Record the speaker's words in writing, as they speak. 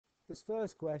this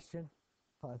first question,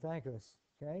 Pythagoras,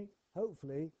 okay?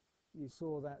 Hopefully you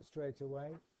saw that straight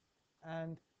away,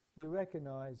 and you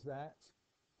recognize that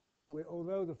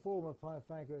although the form of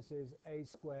Pythagoras is a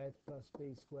squared plus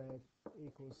b squared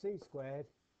equals c squared,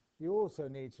 you also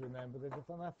need to remember that if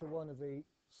I'm after one of the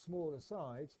smaller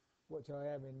sides, which I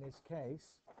am in this case,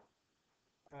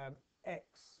 x,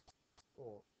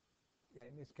 or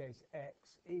in this case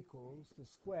x, equals the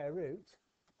square root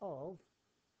of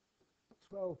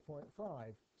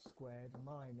 12.5 squared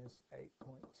minus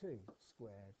 8.2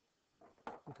 squared.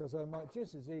 Because I might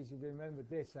just as easily remember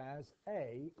this as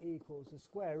a equals the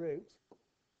square root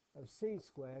of c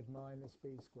squared minus b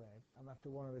squared. I'm after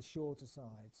one of the shorter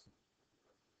sides.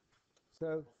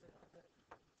 So,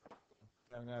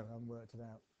 no, I haven't worked it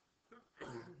out.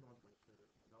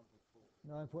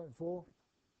 9.4.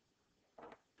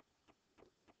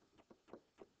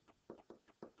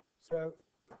 So,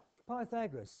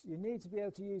 Pythagoras, you need to be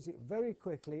able to use it very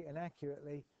quickly and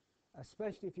accurately,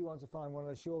 especially if you want to find one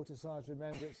of the shorter sides.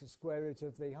 Remember, it's the square root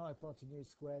of the hypotenuse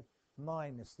squared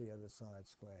minus the other side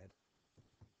squared.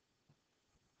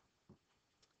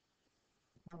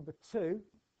 Number 2,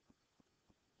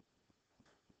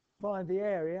 find the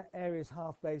area. Area is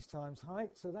half base times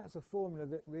height, so that's a formula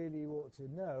that really you ought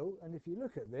to know. And if you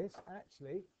look at this,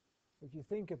 actually, if you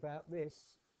think about this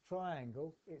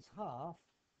triangle, it's half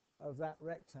of that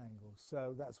rectangle,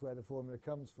 so that's where the formula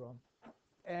comes from.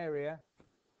 Area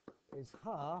is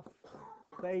half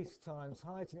base times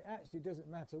height, and it actually doesn't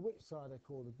matter which side I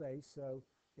call the base, so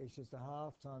it's just a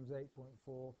half times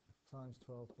 8.4 times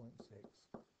 12.6,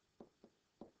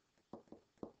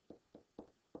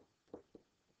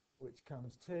 which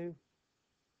comes to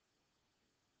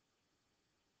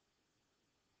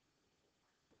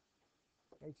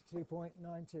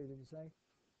 82.92, did you say?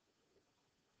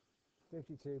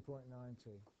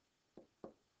 52.92.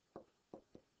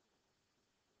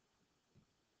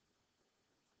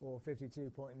 Or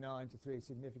 52.9 to 3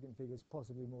 significant figures,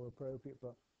 possibly more appropriate,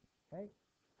 but okay.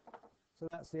 So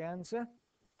that's the answer.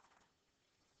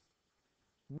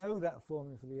 Know that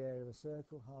formula for the area of a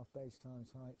circle, half base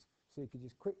times height, so you can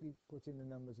just quickly put in the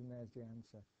numbers and there's the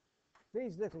answer.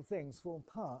 These little things form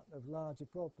part of larger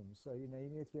problems, so you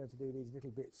need to be able to do these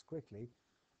little bits quickly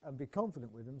and be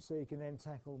confident with them so you can then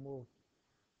tackle more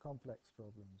complex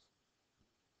problems.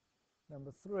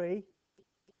 Number 3,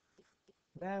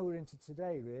 now we're into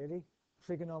today really.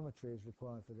 Trigonometry is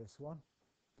required for this one.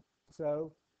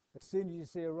 So as soon as you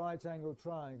see a right angled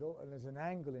triangle and there's an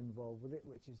angle involved with it,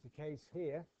 which is the case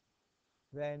here,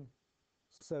 then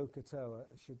SOHCAHTOA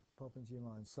should pop into your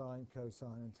mind. Sine,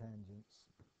 cosine and tangents.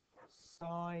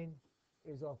 Sine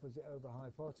is opposite over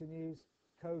hypotenuse,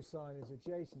 cosine is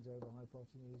adjacent over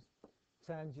hypotenuse,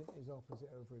 tangent is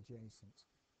opposite over adjacent.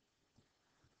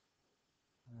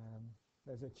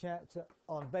 There's a chapter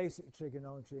on basic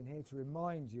trigonometry in here to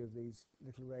remind you of these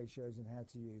little ratios and how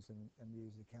to use them and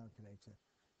use the calculator.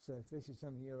 So if this is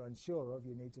something you're unsure of,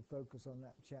 you need to focus on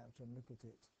that chapter and look at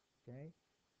it. Okay.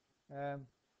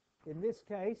 In this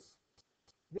case,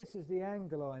 this is the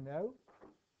angle I know,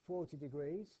 40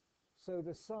 degrees. So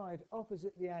the side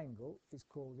opposite the angle is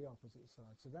called the opposite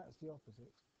side. So that's the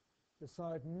opposite. The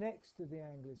side next to the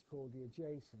angle is called the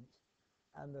adjacent,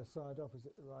 and the side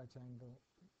opposite the right angle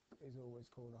is always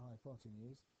called the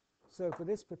hypotenuse. So for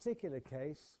this particular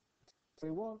case, we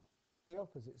want the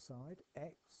opposite side.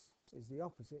 X is the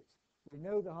opposite. We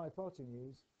know the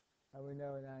hypotenuse and we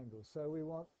know an angle. So we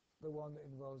want the one that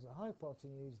involves the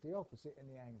hypotenuse, the opposite, and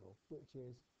the angle, which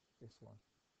is this one.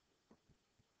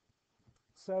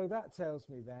 So that tells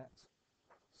me that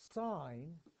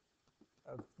sine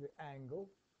of the angle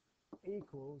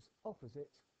equals opposite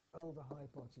over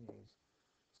hypotenuse.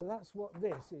 So that's what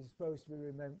this is supposed to be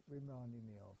reminding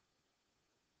me of.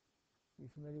 You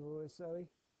familiar with this, Zoe?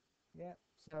 Yeah.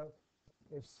 So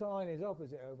if sine is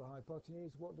opposite over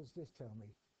hypotenuse, what does this tell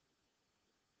me?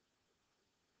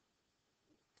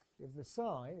 If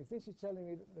this is telling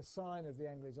me that the sine of the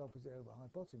angle is opposite over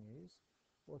hypotenuse,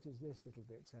 what is this little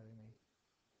bit telling me?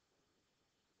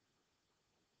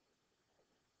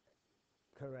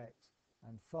 Correct.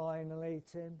 And finally,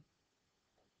 Tim?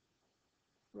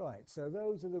 Right, so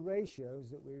those are the ratios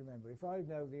that we remember. If I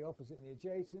know the opposite and the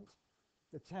adjacent,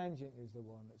 the tangent is the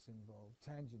one that's involved,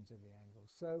 tangent of the angle.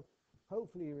 So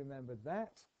hopefully you remembered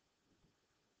that.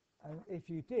 And if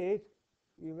you did,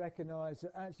 you recognize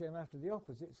that actually I'm after the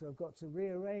opposite, so I've got to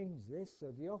rearrange this.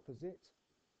 So the opposite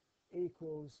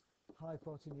equals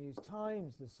hypotenuse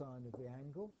times the sine of the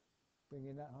angle,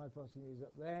 bringing that hypotenuse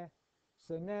up there.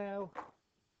 So now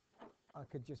I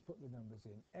could just put the numbers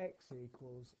in. X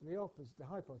equals the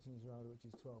hypotenuse rather, which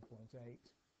is 12.8,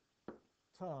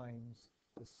 times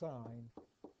the sine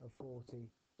of 40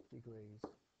 degrees,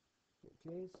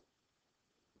 which is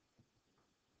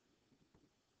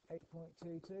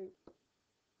 8.22.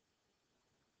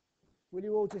 Will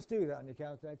you all just do that on your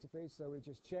calculator, please, so we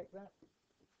just check that?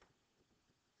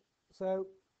 So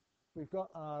we've got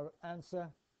our answer,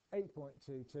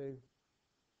 8.22,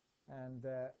 and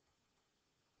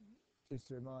just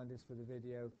to remind us for the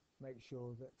video, make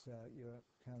sure that your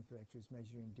calculator is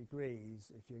measuring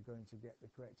degrees if you're going to get the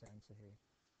correct answer here.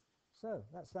 So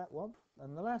that's that one.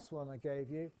 And the last one I gave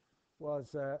you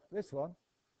was this one.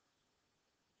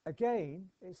 Again,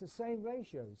 it's the same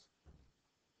ratios.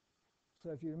 So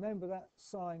if you remember that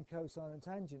sine, cosine and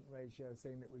tangent ratio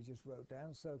thing that we just wrote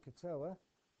down, so Katoa,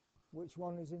 which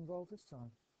one is involved this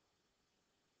time?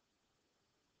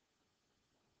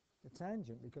 The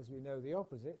tangent, because we know the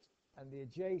opposite and the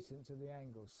adjacent to the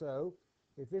angle. So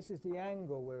if this is the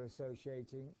angle we're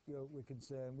associating, we're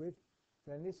concerned with,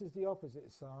 then this is the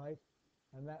opposite side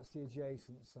and that's the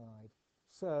adjacent side.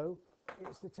 So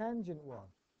it's the tangent one.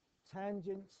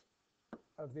 Tangent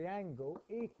of the angle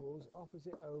equals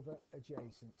opposite over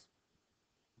adjacent.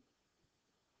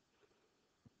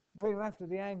 We're after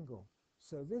the angle.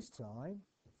 So this time,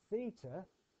 theta,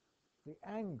 the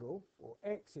angle, or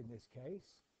x in this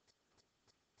case,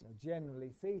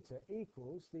 generally theta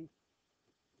equals the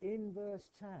inverse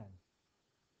tan.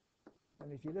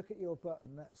 And if you look at your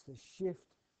button, that's the shift,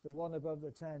 the one above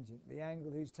the tangent, the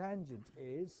angle whose tangent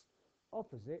is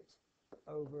opposite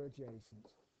over adjacent.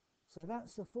 So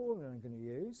that's the formula I'm going to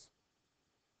use.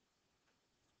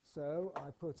 So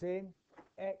I put in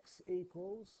x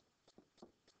equals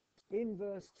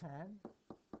inverse tan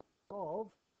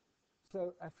of,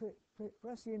 so I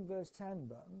press the inverse tan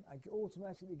button, I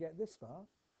automatically get this far,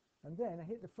 and then I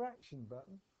hit the fraction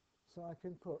button, so I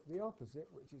can put the opposite,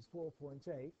 which is 4.8,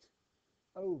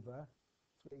 over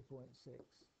 3.6.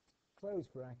 Close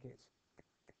bracket.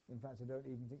 In fact, I don't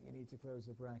even think you need to close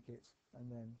the bracket,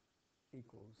 and then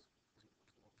equals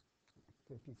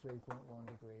 53.1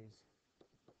 degrees.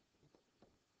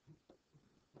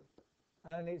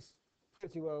 And it's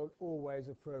pretty well always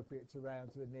appropriate to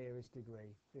round to the nearest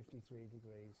degree, 53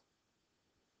 degrees.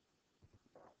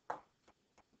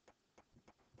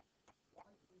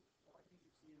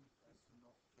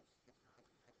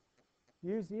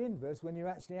 Use the inverse when you're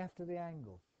actually after the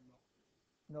angle,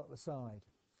 not the side.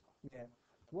 Yeah.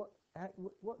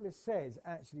 What this says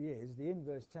actually is the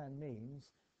inverse tan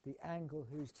means the angle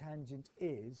whose tangent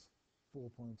is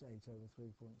 4.8 over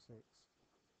 3.6.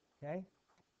 Okay?